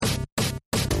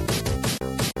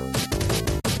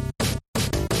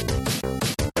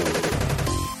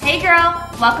Hey girl,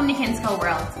 welcome to Kinsco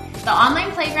World, the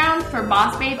online playground for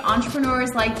boss babe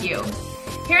entrepreneurs like you.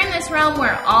 Here in this realm,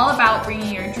 we're all about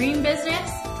bringing your dream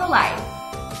business to life.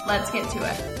 Let's get to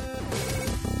it.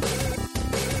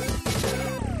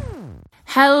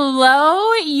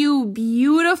 Hello, you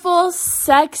beautiful,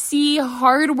 sexy,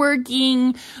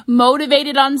 hardworking,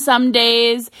 motivated on some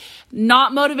days,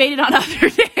 not motivated on other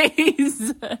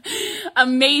days.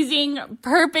 Amazing,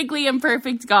 perfectly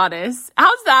imperfect goddess.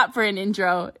 How's that for an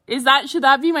intro? Should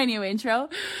that be my new intro?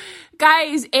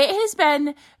 Guys, it has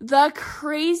been the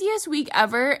craziest week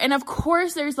ever. And of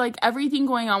course, there's like everything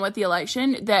going on with the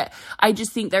election that I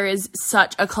just think there is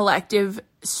such a collective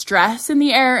stress in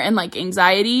the air and like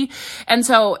anxiety. And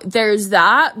so there's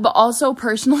that. But also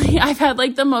personally, I've had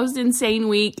like the most insane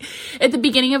week. At the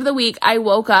beginning of the week, I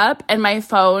woke up and my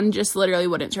phone just literally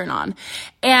wouldn't turn on.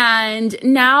 And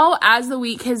now as the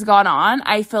week has gone on,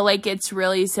 I feel like it's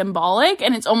really symbolic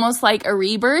and it's almost like a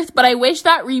rebirth. But I wish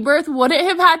that rebirth wouldn't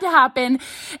have had to happen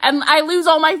and I lose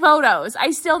all my photos. I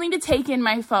still need to take in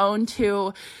my phone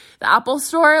to the Apple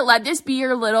Store. Let this be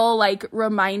your little like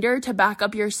reminder to back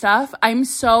up your stuff. I'm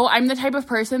the type of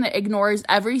person that ignores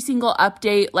every single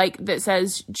update like that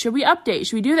says, should we update?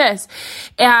 Should we do this?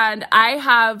 And I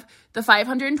have the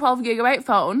 512 gigabyte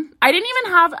phone. I didn't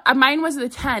even have, mine was the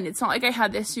 10. It's not like I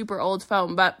had this super old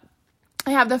phone, but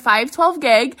I have the 512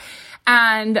 gig.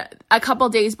 And a couple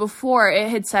days before it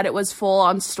had said it was full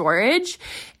on storage.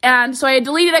 And so I had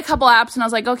deleted a couple apps and I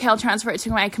was like, okay, I'll transfer it to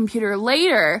my computer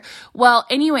later. Well,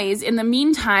 anyways, in the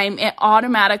meantime, it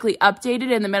automatically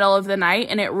updated in the middle of the night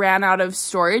and it ran out of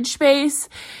storage space.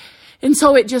 And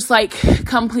so it just like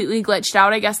completely glitched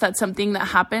out. I guess that's something that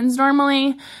happens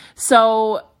normally.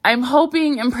 So I'm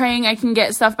hoping and praying I can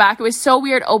get stuff back. It was so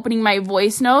weird opening my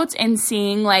voice notes and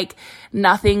seeing like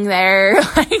nothing there.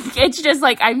 Like it's just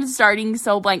like I'm starting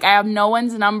so blank. I have no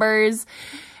one's numbers.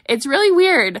 It's really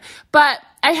weird. But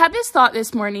I had this thought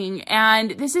this morning,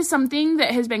 and this is something that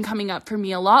has been coming up for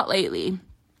me a lot lately.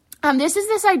 This is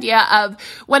this idea of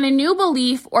when a new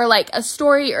belief or like a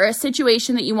story or a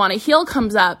situation that you want to heal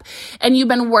comes up and you've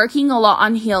been working a lot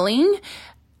on healing,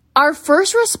 our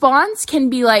first response can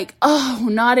be like, oh,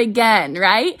 not again,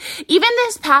 right? Even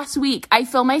this past week, I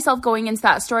feel myself going into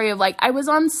that story of like, I was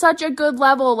on such a good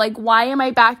level. Like, why am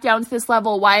I back down to this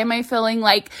level? Why am I feeling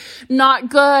like not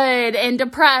good and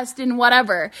depressed and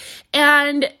whatever?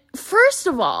 And first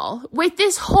of all, with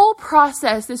this whole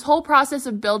process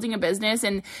of building a business,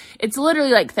 and it's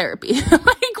literally like therapy.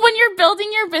 Like when you're building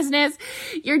your business,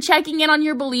 you're checking in on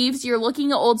your beliefs, you're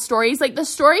looking at old stories. Like the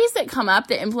stories that come up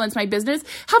that influence my business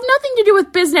have nothing to do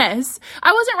with business.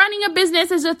 I wasn't running a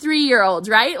business as a 3-year-old,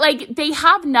 right? Like they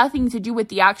have nothing to do with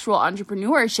the actual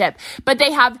entrepreneurship, but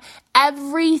they have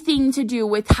everything to do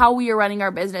with how we are running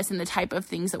our business and the type of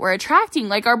things that we're attracting.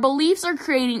 Like our beliefs are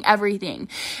creating everything.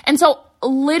 And so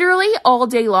literally all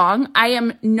day long, I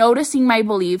am noticing my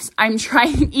beliefs. I'm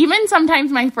trying, even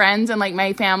sometimes my friends and like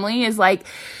my family is like,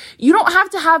 you don't have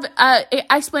to have an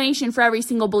explanation for every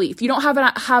single belief. You don't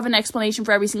have an explanation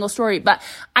for every single story. But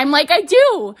I'm like, I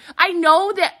do. I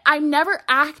know that I'm never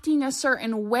acting a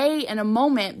certain way in a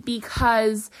moment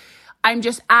because I'm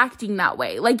just acting that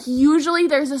way. Like usually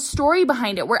there's a story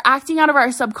behind it. We're acting out of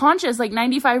our subconscious like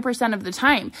 95% of the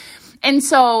time. And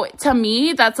so to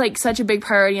me, that's like such a big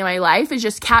priority in my life is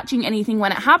just catching anything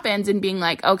when it happens and being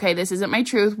like, okay, this isn't my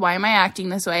truth. Why am I acting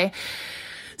this way?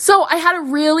 So I had a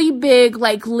really big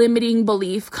like limiting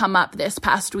belief come up this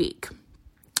past week.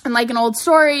 And like an old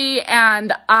story,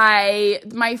 and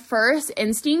my first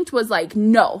instinct was like,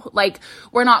 no, like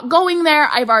we're not going there.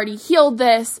 I've already healed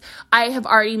this. I have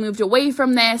already moved away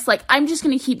from this. Like I'm just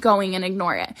going to keep going and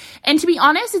ignore it. And to be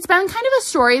honest, it's been kind of a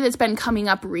story that's been coming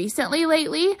up recently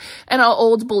lately, and an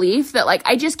old belief that like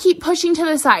I just keep pushing to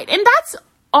the side. And that's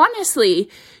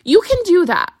honestly, you can do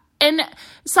that. And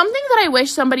something that I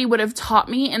wish somebody would have taught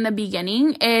me in the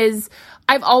beginning is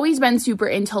I've always been super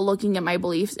into looking at my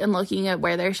beliefs and looking at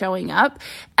where they're showing up.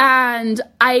 And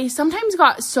I sometimes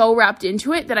got so wrapped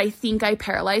into it that I think I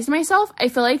paralyzed myself. I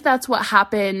feel like that's what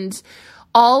happened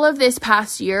all of this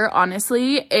past year,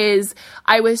 honestly, is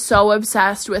I was so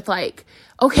obsessed with like,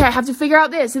 okay, I have to figure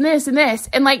out this and this and this.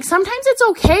 And like, sometimes it's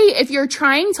okay if you're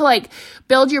trying to like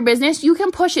build your business, you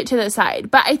can push it to the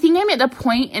side. But I think I'm at the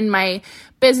point in my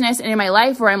business and in my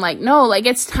life where I'm like, no, like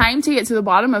it's time to get to the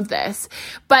bottom of this.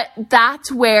 But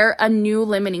that's where a new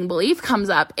limiting belief comes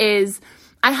up is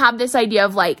I have this idea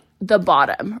of like, the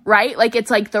bottom, right? Like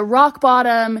it's like the rock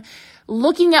bottom,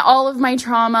 looking at all of my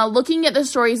trauma, looking at the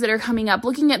stories that are coming up,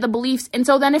 looking at the beliefs. And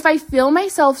so then if I feel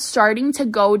myself starting to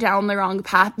go down the wrong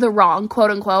path, the wrong, quote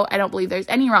unquote, I don't believe there's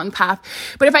any wrong path,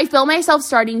 but if I feel myself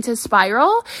starting to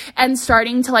spiral and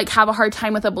starting to like have a hard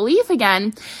time with a belief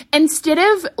again, instead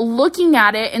of looking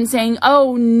at it and saying,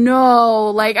 oh no,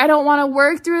 like I don't want to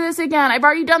work through this again. I've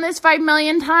already done this 5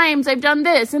 million times. I've done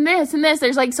this and this and this.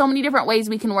 There's like so many different ways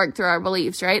we can work through our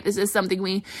beliefs, right? This is something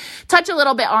we touch a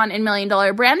little bit on in $1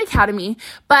 Million Brand Academy.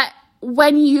 But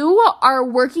when you are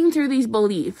working through these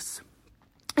beliefs,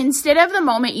 instead of the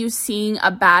moment you seeing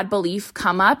a bad belief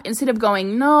come up, instead of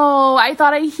going, no, I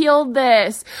thought I healed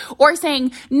this, or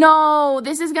saying, no,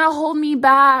 this is going to hold me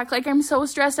back. Like I'm so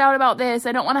stressed out about this.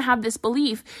 I don't want to have this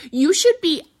belief. You should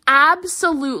be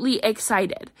absolutely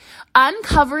excited.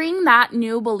 Uncovering that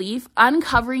new belief,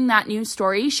 uncovering that new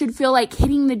story should feel like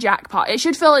hitting the jackpot. It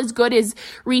should feel as good as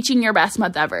reaching your best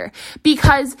month ever.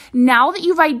 Because now that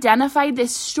you've identified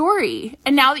this story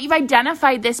and now that you've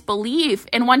identified this belief,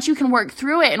 and once you can work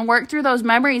through it and work through those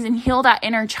memories and heal that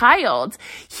inner child,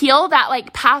 heal that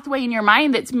like pathway in your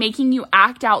mind that's making you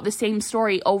act out the same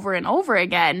story over and over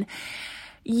again,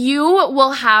 you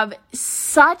will have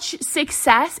such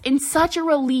success and such a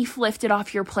relief lifted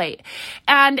off your plate.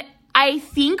 And I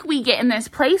think we get in this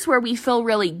place where we feel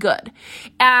really good.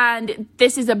 And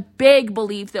this is a big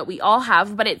belief that we all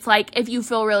have, but it's like, if you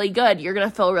feel really good, you're going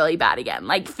to feel really bad again.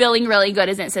 Like feeling really good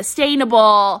isn't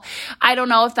sustainable. I don't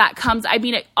know if that comes, I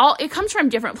mean, it comes from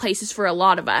different places for a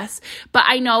lot of us, but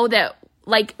I know that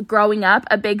like growing up,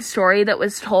 a big story that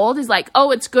was told is like,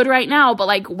 oh, it's good right now, but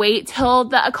like wait till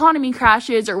the economy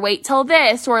crashes, or wait till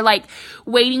this, or like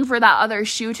waiting for that other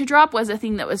shoe to drop was a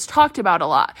thing that was talked about a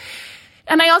lot.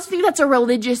 And I also think that's a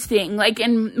religious thing. Like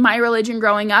in my religion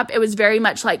growing up, it was very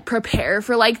much like prepare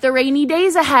for like the rainy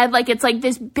days ahead. Like it's like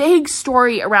this big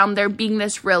story around there being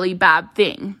this really bad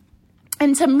thing.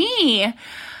 And to me,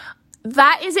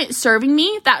 that isn't serving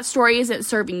me. That story isn't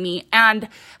serving me. And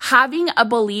having a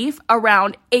belief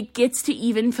around it gets to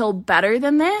even feel better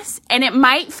than this, and it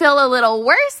might feel a little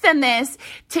worse than this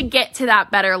to get to that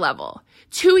better level.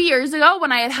 2 years ago,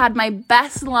 when I had my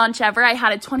best launch ever, I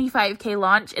had a 25K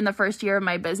launch in the first year of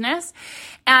my business.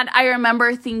 And I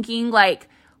remember thinking like,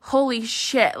 holy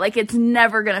shit, like it's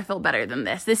never going to feel better than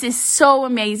this. This is so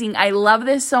amazing. I love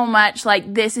this so much.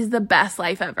 Like this is the best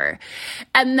life ever.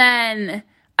 And then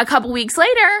a couple weeks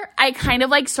later, I kind of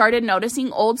like started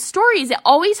noticing old stories. It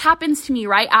always happens to me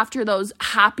right after those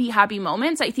happy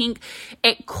moments. I think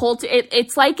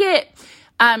it's like it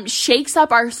shakes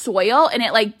up our soil, and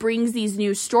it like brings these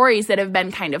new stories that have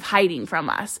been kind of hiding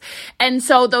from us. And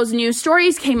so those new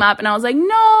stories came up, and I was like,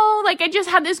 no, like I just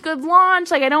had this good launch.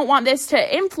 Like I don't want this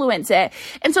to influence it.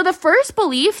 And so the first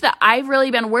belief that I've really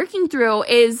been working through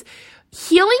is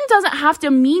healing doesn't have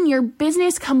to mean your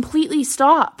business completely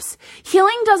stops.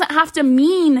 Healing doesn't have to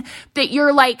mean that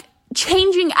you're like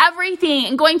changing everything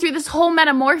and going through this whole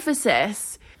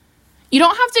metamorphosis. You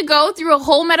don't have to go through a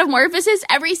whole metamorphosis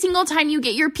every single time you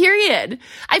get your period.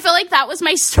 I feel like that was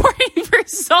my story for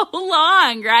so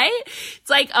long, right? It's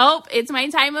like, oh, it's my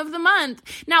time of the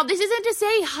month. Now, this isn't to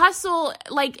say hustle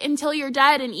like until you're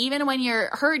dead, and even when you're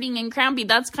hurting and crampy.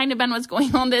 That's kind of been what's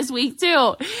going on this week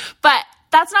too. But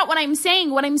that's not what I'm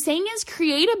saying. What I'm saying is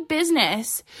create a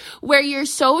business where you're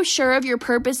so sure of your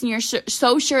purpose and you're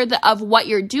so sure of what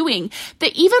you're doing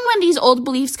that even when these old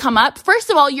beliefs come up, first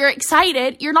of all, you're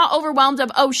excited. You're not overwhelmed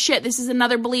of, oh shit, this is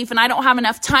another belief and I don't have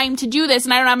enough time to do this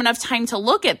and I don't have enough time to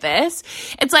look at this.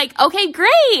 It's like, okay,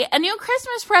 great. A new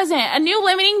Christmas present, a new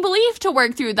limiting belief to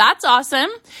work through. That's awesome.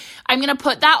 I'm going to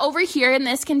put that over here in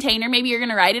this container. Maybe you're going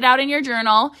to write it out in your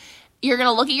journal. You're going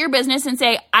to look at your business and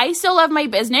say, I still love my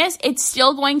business. It's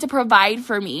still going to provide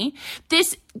for me.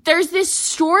 There's this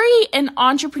story in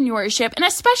entrepreneurship, and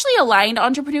especially aligned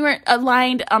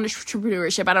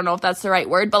entrepreneurship. I don't know if that's the right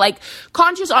word, but like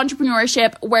conscious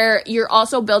entrepreneurship, where you're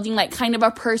also building like kind of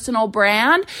a personal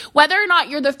brand, whether or not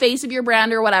you're the face of your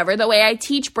brand or whatever. The way I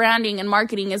teach branding and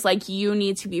marketing is like, you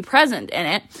need to be present in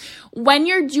it. When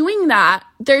you're doing that,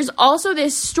 there's also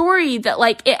this story that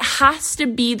like, it has to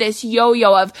be this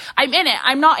yo-yo of I'm in it,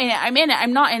 I'm not in it, I'm in it,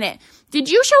 I'm not in it. Did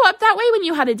you show up that way when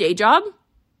you had a day job?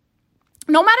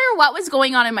 No matter what was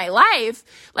going on in my life,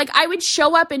 like I would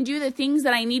show up and do the things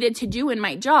that I needed to do in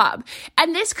my job.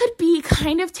 And this could be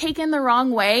kind of taken the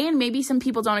wrong way, and maybe some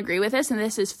people don't agree with this, and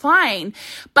this is fine.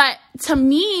 But to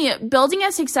me, building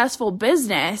a successful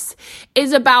business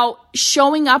is about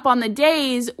showing up on the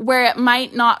days where it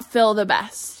might not feel the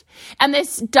best. And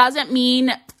this doesn't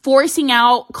mean forcing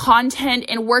out content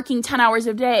and working 10 hours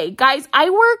a day. Guys, I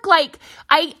work like,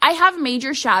 I have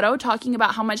major shadow talking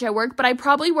about how much I work, but I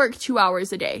probably work 2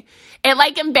 hours a day. It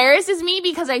like embarrasses me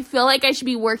because I feel like I should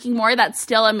be working more. That's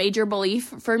still a major belief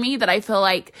for me, that I feel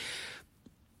like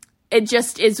it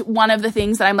just is one of the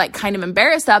things that I'm like kind of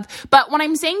embarrassed of. But when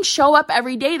I'm saying show up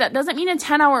every day, that doesn't mean a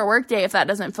 10-hour workday if that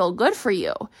doesn't feel good for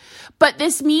you. But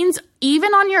this means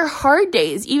even on your hard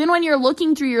days, even when you're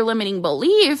looking through your limiting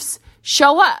beliefs,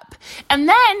 show up. And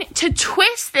then to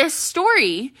twist this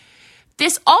story,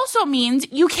 this also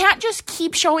means you can't just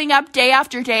keep showing up day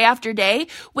after day after day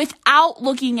without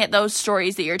looking at those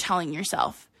stories that you're telling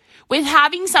yourself. With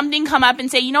having something come up and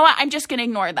say, you know what, I'm just going to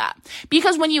ignore that.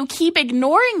 Because when you keep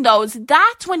ignoring those,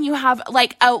 that's when you have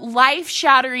like a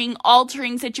life-shattering,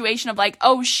 altering situation of like,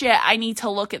 oh shit, I need to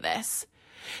look at this.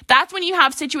 That's when you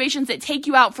have situations that take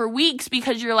you out for weeks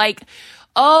because you're like,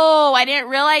 oh, I didn't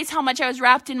realize how much I was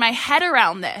wrapped in my head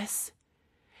around this.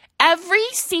 Every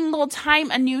single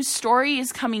time a new story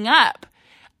is coming up,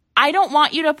 I don't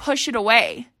want you to push it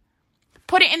away.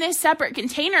 Put it in a separate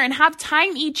container and have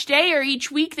time each day or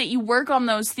each week that you work on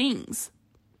those things.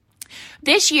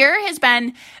 This year has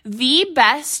been the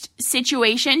best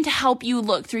situation to help you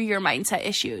look through your mindset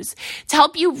issues, to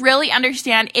help you really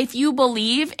understand if you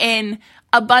believe in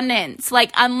abundance,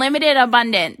 like unlimited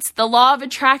abundance, the law of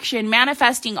attraction,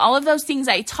 manifesting, all of those things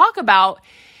I talk about.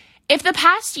 If the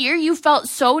past year you felt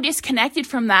so disconnected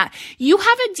from that, you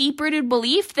have a deep-rooted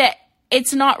belief that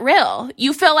it's not real.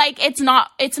 You feel like it's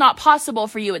not possible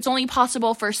for you. It's only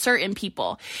possible for certain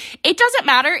people. It doesn't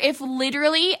matter if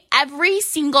literally every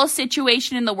single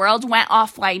situation in the world went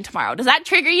offline tomorrow. Does that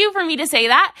trigger you for me to say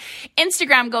that?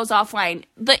 Instagram goes offline.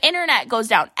 The internet goes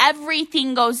down.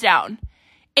 Everything goes down.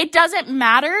 It doesn't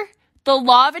matter. The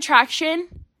law of attraction,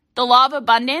 the law of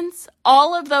abundance,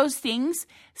 all of those things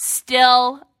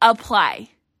still apply.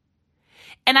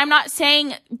 And I'm not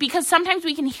saying, because sometimes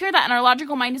we can hear that and our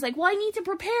logical mind is like, well, I need to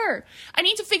prepare. I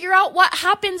need to figure out what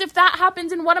happens if that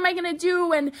happens and what am I going to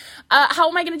do and how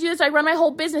am I going to do this? I run my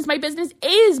whole business. My business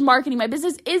is marketing. My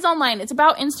business is online. It's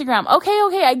about Instagram.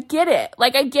 Okay, I get it.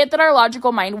 Like, I get that our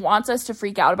logical mind wants us to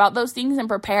freak out about those things and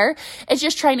prepare. It's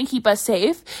just trying to keep us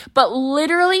safe. But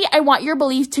literally, I want your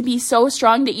belief to be so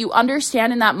strong that you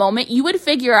understand in that moment, you would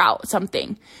figure out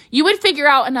something. You would figure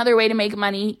out another way to make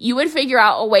money. You would figure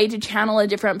out a way to channel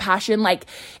a different passion. Like,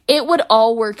 it would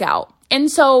all work out. And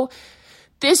so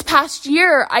this past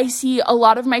year, I see a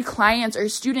lot of my clients or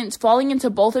students falling into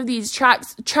both of these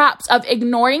traps of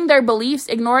ignoring their beliefs,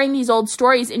 ignoring these old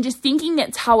stories, and just thinking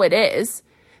it's how it is.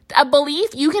 A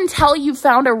belief, you can tell you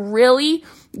found a really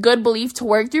good belief to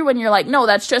work through when you're like, no,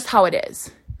 that's just how it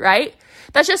is, right?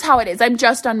 That's just how it is. I'm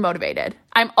just unmotivated.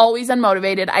 I'm always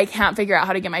unmotivated. I can't figure out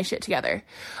how to get my shit together.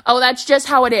 Oh, that's just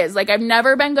how it is. Like, I've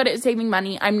never been good at saving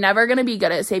money. I'm never going to be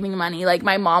good at saving money. Like,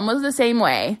 my mom was the same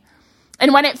way.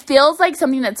 And when it feels like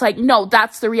something that's like, no,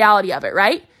 that's the reality of it,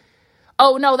 right?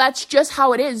 Oh, no, that's just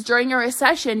how it is. During a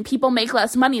recession, people make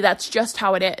less money. That's just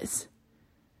how it is.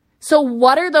 So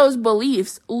what are those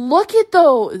beliefs? Look at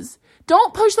those.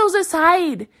 Don't push those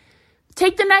aside.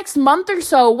 Take the next month or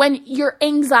so when your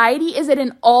anxiety is at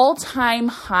an all-time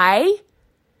high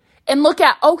and look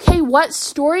at, okay, what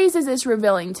stories is this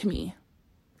revealing to me?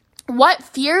 What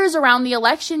fears around the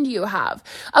election do you have?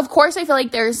 Of course, I feel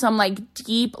like there's some like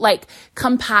deep like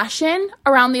compassion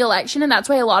around the election. And that's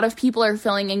why a lot of people are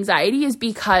feeling anxiety, is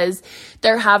because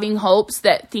they're having hopes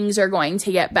that things are going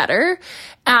to get better.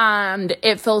 And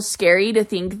it feels scary to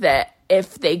think that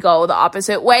if they go the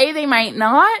opposite way, they might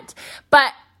not.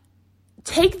 But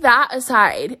take that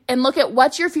aside and look at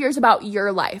what's your fears about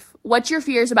your life. What's your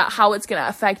fears about how it's going to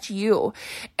affect you,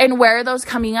 and where are those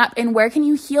coming up, and where can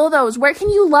you heal those? Where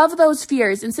can you love those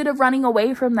fears instead of running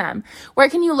away from them? Where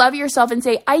can you love yourself and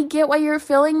say, I get why you're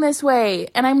feeling this way,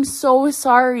 and I'm so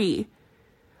sorry.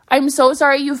 I'm so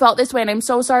sorry you felt this way, and I'm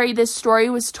so sorry this story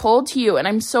was told to you, and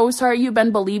I'm so sorry you've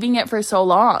been believing it for so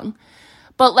long.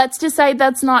 But let's decide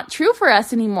that's not true for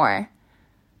us anymore.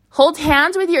 Hold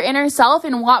hands with your inner self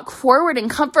and walk forward and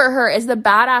comfort her as the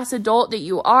badass adult that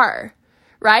you are,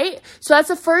 right? So that's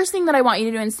the first thing that I want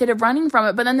you to do instead of running from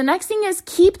it. But then the next thing is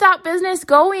keep that business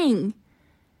going.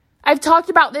 I've talked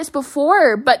about this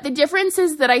before, but the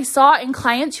differences that I saw in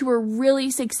clients who were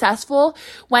really successful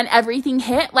when everything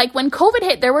hit, like when COVID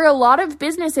hit, there were a lot of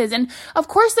businesses. And of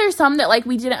course, there's some that like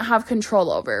we didn't have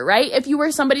control over, right? If you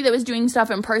were somebody that was doing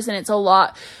stuff in person, it's a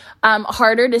lot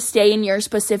harder to stay in your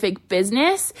specific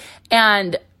business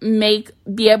and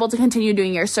be able to continue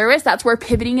doing your service. That's where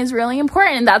pivoting is really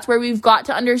important. And that's where we've got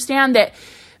to understand that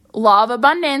law of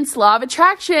abundance, law of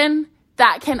attraction,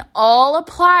 that can all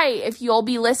apply if you'll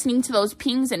be listening to those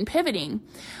pings and pivoting.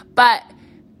 But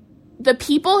the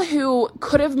people who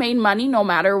could have made money no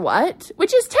matter what,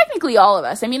 which is technically all of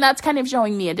us. I mean, that's kind of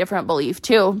showing me a different belief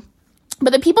too.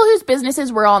 But the people whose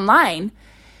businesses were online,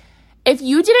 if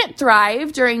you didn't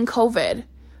thrive during COVID,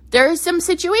 there's some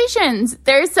situations,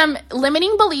 there's some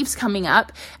limiting beliefs coming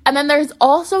up. And then there's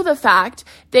also the fact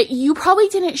that you probably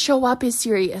didn't show up as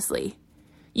seriously.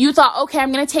 You thought, okay,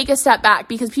 I'm going to take a step back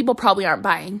because people probably aren't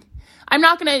buying. I'm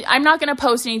not going to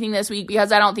post anything this week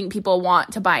because I don't think people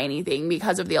want to buy anything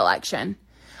because of the election.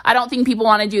 I don't think people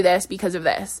want to do this because of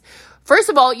this. First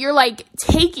of all, you're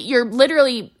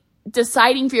literally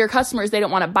deciding for your customers they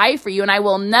don't want to buy for you, and I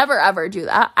will never ever do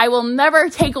that. I will never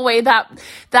take away that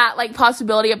like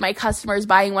possibility of my customers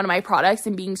buying one of my products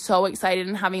and being so excited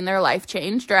and having their life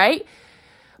changed, right?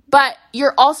 But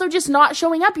you're also just not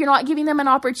showing up. You're not giving them an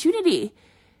opportunity.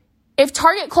 If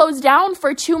Target closed down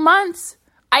for 2 months,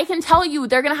 I can tell you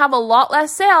they're going to have a lot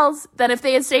less sales than if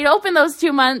they had stayed open those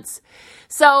 2 months.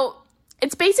 So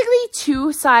it's basically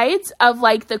two sides of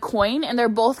like the coin, and they're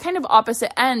both kind of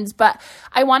opposite ends. But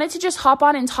I wanted to just hop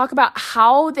on and talk about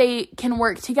how they can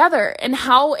work together and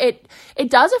how it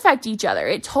does affect each other.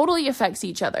 It totally affects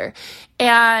each other.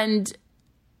 And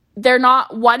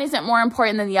one isn't more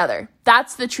important than the other.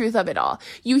 That's the truth of it all.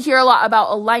 You hear a lot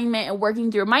about alignment and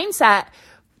working through mindset,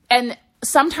 and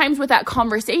sometimes with that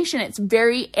conversation, it's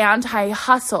very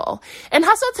anti-hustle. And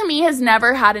hustle to me has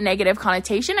never had a negative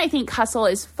connotation. I think hustle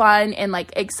is fun and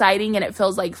like exciting, and it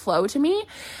feels like flow to me.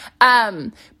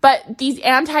 But these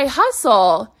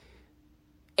anti-hustle,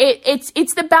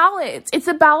 it's the balance. It's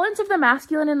the balance of the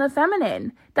masculine and the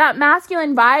feminine. That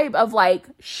masculine vibe of like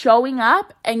showing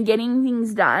up and getting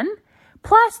things done,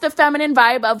 plus the feminine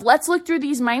vibe of let's look through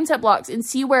these mindset blocks and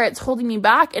see where it's holding me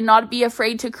back and not be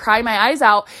afraid to cry my eyes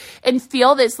out and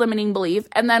feel this limiting belief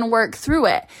and then work through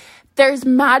it. There's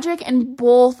magic in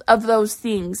both of those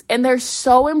things, and they're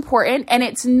so important. And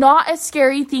it's not a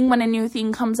scary thing when a new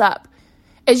thing comes up.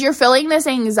 As you're feeling this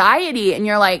anxiety and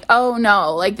you're like, oh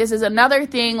no, like this is another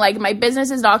thing, like my business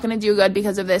is not going to do good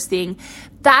because of this thing.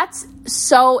 That's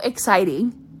so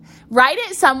exciting. Write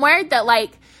it somewhere that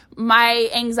like, my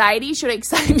anxiety should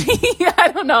excite me.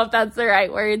 I don't know if that's the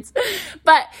right words,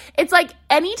 but it's like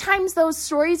anytime those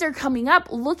stories are coming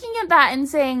up, looking at that and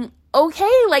saying,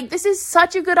 okay, like this is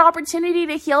such a good opportunity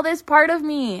to heal this part of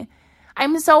me.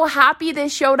 I'm so happy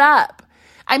this showed up.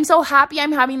 I'm so happy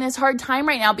I'm having this hard time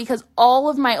right now because all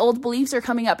of my old beliefs are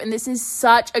coming up, and this is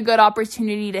such a good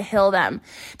opportunity to heal them.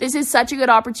 This is such a good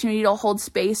opportunity to hold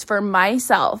space for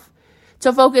myself,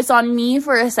 to focus on me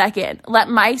for a second, let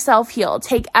myself heal,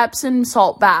 take Epsom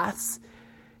salt baths,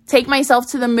 take myself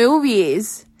to the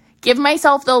movies, give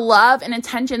myself the love and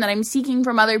attention that I'm seeking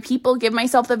from other people, give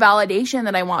myself the validation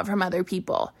that I want from other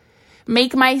people,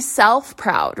 make myself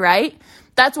proud, right?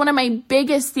 That's one of my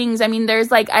biggest things. I mean,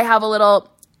 I have a little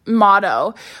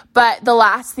motto, but the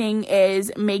last thing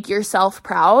is make yourself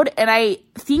proud. And I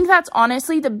think that's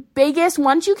honestly the biggest,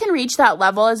 once you can reach that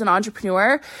level as an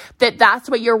entrepreneur, that's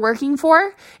what you're working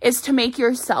for, is to make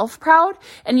yourself proud.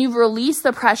 And you've released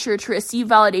the pressure to receive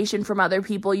validation from other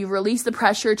people. You've released the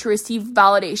pressure to receive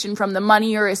validation from the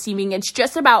money you're receiving. It's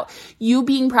just about you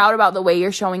being proud about the way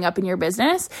you're showing up in your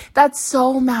business. That's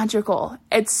so magical.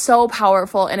 It's so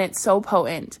powerful, and it's so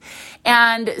potent.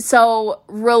 And so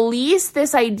release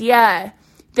this idea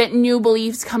that new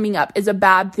beliefs coming up is a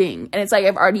bad thing. And it's like,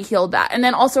 I've already healed that. And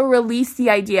then also release the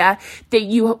idea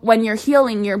that when you're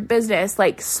healing, your business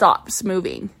like stops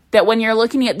moving. That when you're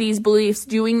looking at these beliefs,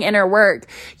 doing inner work,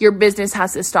 your business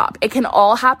has to stop. It can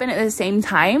all happen at the same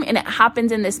time. And it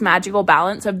happens in this magical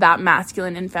balance of that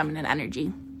masculine and feminine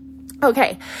energy.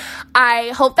 Okay, I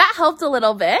hope that helped a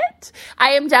little bit.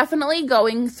 I am definitely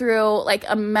going through like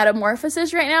a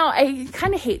metamorphosis right now. I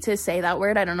kind of hate to say that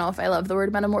word. I don't know if I love the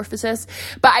word metamorphosis,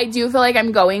 but I do feel like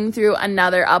I'm going through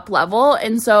another up level.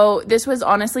 And so this was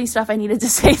honestly stuff I needed to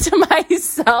say to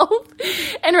myself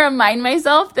and remind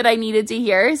myself that I needed to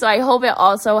hear. So I hope it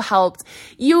also helped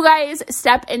you guys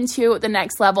step into the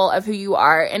next level of who you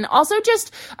are. And also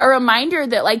just a reminder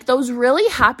that like those really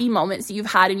happy moments that you've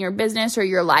had in your business or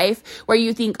your life, where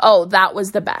you think, oh, that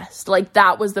was the best. Like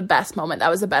that was the best moment. That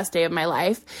was the best day of my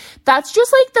life. That's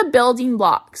just like the building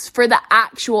blocks for the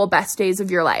actual best days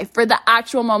of your life, for the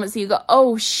actual moments that you go,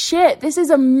 oh shit, this is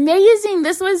amazing.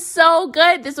 This was so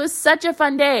good. This was such a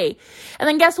fun day. And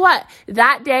then guess what?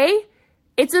 That day,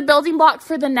 it's a building block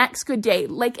for the next good day.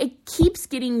 Like it keeps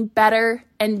getting better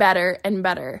and better and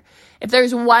better. If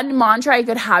there's one mantra I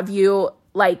could have you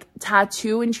like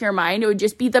tattoo into your mind, it would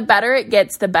just be the better it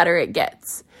gets, the better it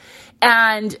gets.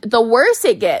 And the worse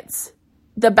it gets,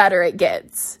 the better it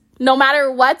gets. no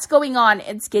matter what's going on,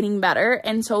 it's getting better.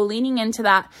 And so leaning into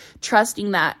that,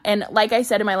 trusting that. And like I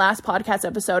said in my last podcast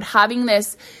episode, having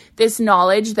this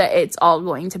knowledge that it's all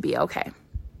going to be okay.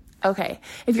 Okay.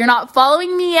 If you're not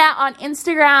following me yet on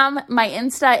Instagram, my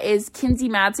Insta is Kinzie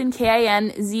Madsen,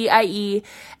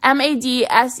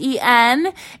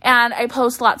 KinzieMadsen. And I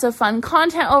post lots of fun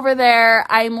content over there.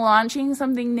 I'm launching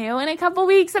something new in a couple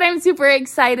weeks that I'm super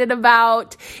excited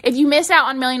about. If you missed out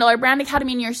on $1 Million Brand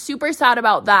Academy and you're super sad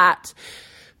about that,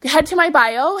 head to my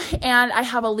bio and I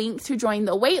have a link to join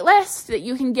the wait list that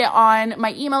you can get on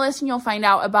my email list, and you'll find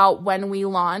out about when we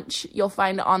launch. You'll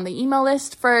find it on the email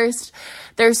list first.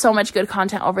 There's so much good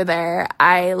content over there.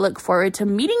 I look forward to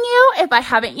meeting you if I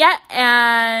haven't yet.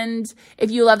 And if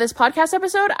you love this podcast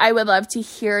episode, I would love to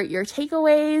hear your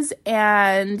takeaways.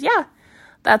 And yeah,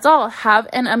 that's all. Have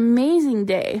an amazing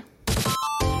day.